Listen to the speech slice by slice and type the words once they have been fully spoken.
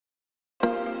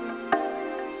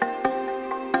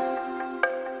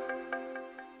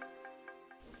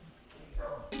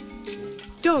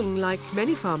Dong, like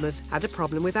many farmers, had a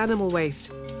problem with animal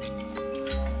waste.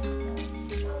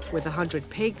 With 100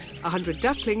 pigs, 100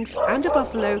 ducklings and a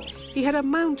buffalo, he had a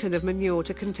mountain of manure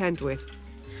to contend with.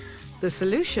 The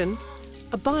solution?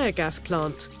 A biogas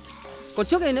plant.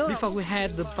 Before we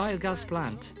had the biogas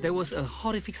plant, there was a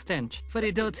horrific stench,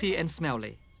 very dirty and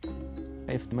smelly.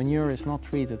 If the manure is not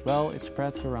treated well, it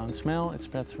spreads around smell, it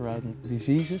spreads around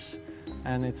diseases,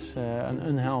 and it's an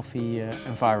unhealthy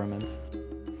environment.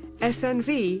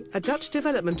 SNV, a Dutch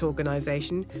development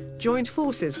organisation, joined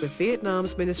forces with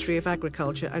Vietnam's Ministry of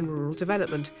Agriculture and Rural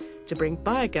Development to bring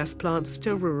biogas plants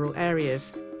to rural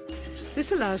areas.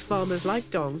 This allows farmers like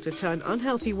Dong to turn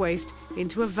unhealthy waste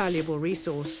into a valuable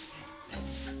resource.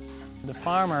 The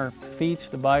farmer feeds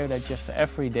the biodigester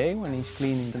every day when he's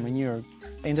cleaning the manure.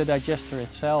 In the digester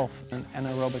itself, an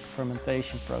anaerobic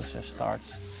fermentation process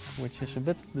starts, which is a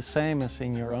bit the same as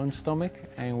in your own stomach,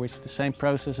 in which the same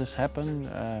processes happen.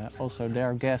 Also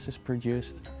there gas is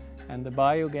produced, and the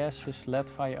biogas is led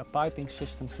via a piping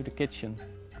system to the kitchen.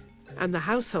 And the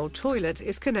household toilet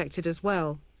is connected as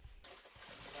well.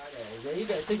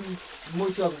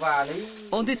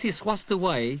 All this is washed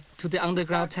away to the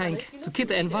underground tank to keep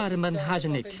the environment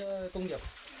hygienic.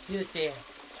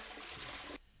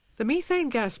 The methane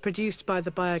gas produced by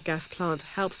the biogas plant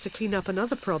helps to clean up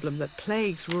another problem that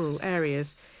plagues rural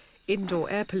areas: indoor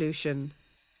air pollution.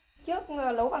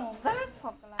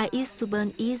 I used to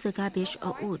burn either garbage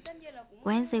or wood.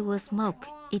 When there was smoke,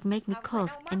 it made me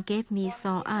cough and gave me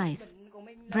sore eyes.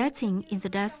 Breathing in the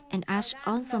dust and ash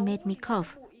also made me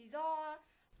cough.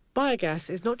 Biogas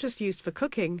is not just used for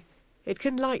cooking, it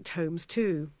can light homes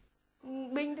too.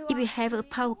 If we have a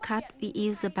power cut, we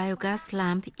use a biogas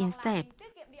lamp instead,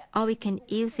 or we can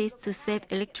use it to save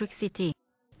electricity.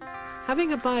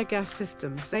 Having a biogas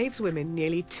system saves women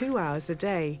nearly 2 hours a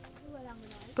day.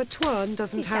 But Tuan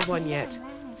doesn't have one yet,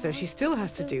 so she still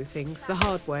has to do things the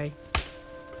hard way.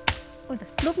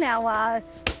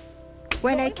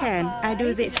 When I can, I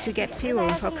do this to get fuel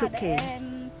for cooking.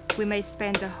 We may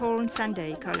spend the whole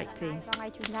Sunday collecting.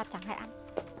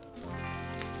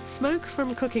 Smoke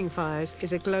from cooking fires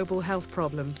is a global health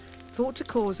problem, thought to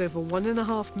cause over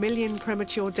 1.5 million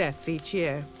premature deaths each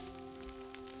year.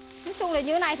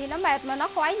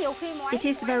 It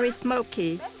is very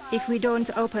smoky. If we don't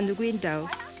open the window,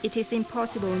 it is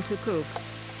impossible to cook.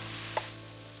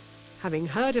 Having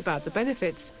heard about the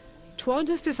benefits, Tuan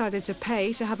has decided to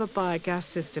pay to have a biogas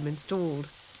system installed.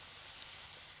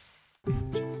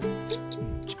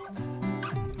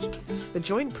 The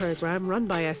joint programme run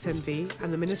by SNV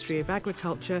and the Ministry of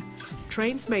Agriculture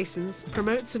trains masons,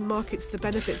 promotes and markets the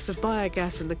benefits of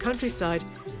biogas in the countryside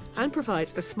and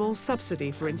provides a small subsidy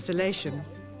for installation.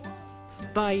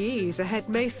 Bai Yi is a head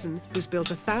mason who's built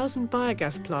 1,000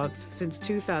 biogas plants since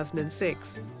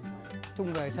 2006.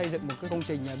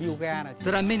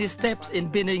 There are many steps in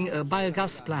building a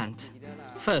biogas plant.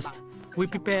 First, we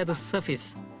prepare the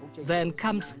surface. Then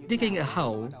comes digging a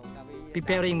hole,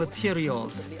 preparing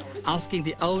materials, asking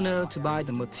the owner to buy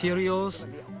the materials,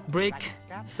 brick,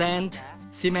 sand,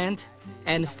 cement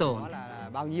and stone.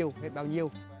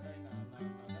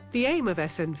 The aim of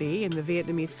SNV in the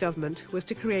Vietnamese government was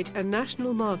to create a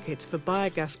national market for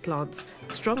biogas plants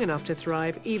strong enough to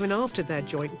thrive even after their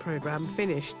joint programme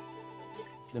finished.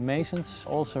 The masons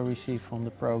also receive from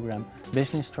the program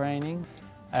business training,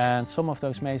 and some of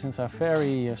those masons are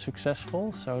very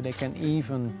successful, so they can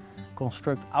even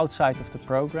construct outside of the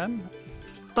program.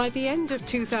 By the end of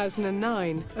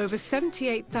 2009, over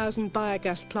 78,000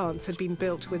 biogas plants had been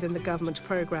built within the government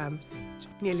programme.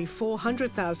 Nearly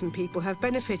 400,000 people have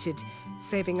benefited,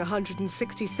 saving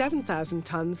 167,000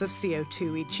 tonnes of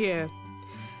CO2 each year.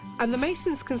 And the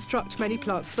masons construct many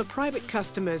plants for private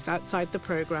customers outside the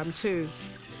programme too.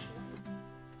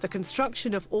 The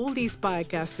construction of all these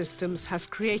biogas systems has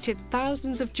created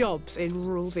thousands of jobs in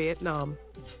rural Vietnam.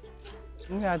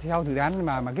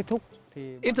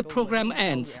 If the program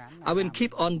ends, I will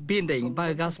keep on building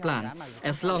biogas plants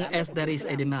as long as there is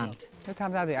a demand.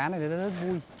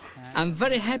 I'm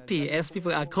very happy as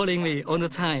people are calling me all the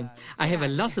time. I have a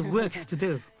lot of work to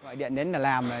do.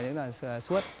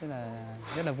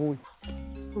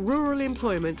 Rural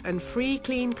employment and free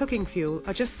clean cooking fuel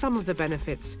are just some of the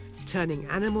benefits. Turning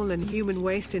animal and human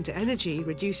waste into energy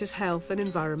reduces health and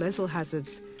environmental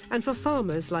hazards. And for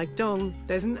farmers like Dong,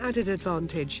 there's an added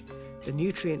advantage. The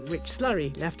nutrient-rich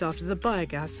slurry left after the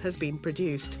biogas has been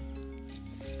produced.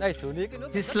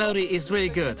 This slurry is really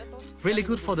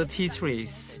good for the tea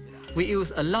trees. We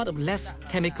use a lot of less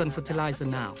chemical fertilizer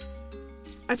now.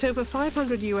 At over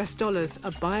 $500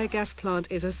 a biogas plant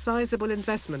is a sizable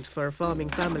investment for a farming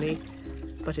family,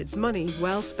 but it's money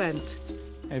well spent.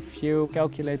 If you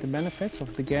calculate the benefits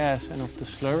of the gas and of the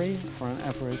slurry for an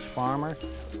average farmer,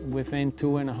 within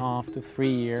 2.5 to 3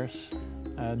 years,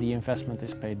 the investment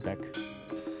is paid back.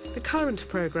 The current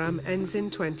programme ends in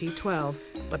 2012,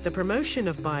 but the promotion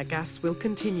of biogas will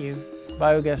continue.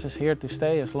 Biogas is here to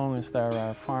stay as long as there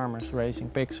are farmers raising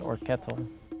pigs or cattle.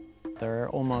 There are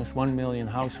almost 1 million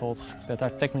households that are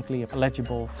technically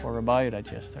eligible for a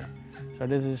biodigester. So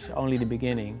this is only the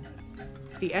beginning.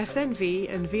 The SNV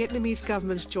and Vietnamese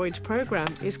government joint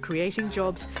programme is creating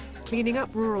jobs, cleaning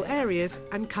up rural areas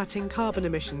and cutting carbon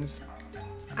emissions.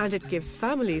 And it gives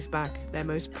families back their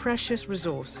most precious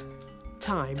resource,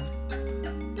 time.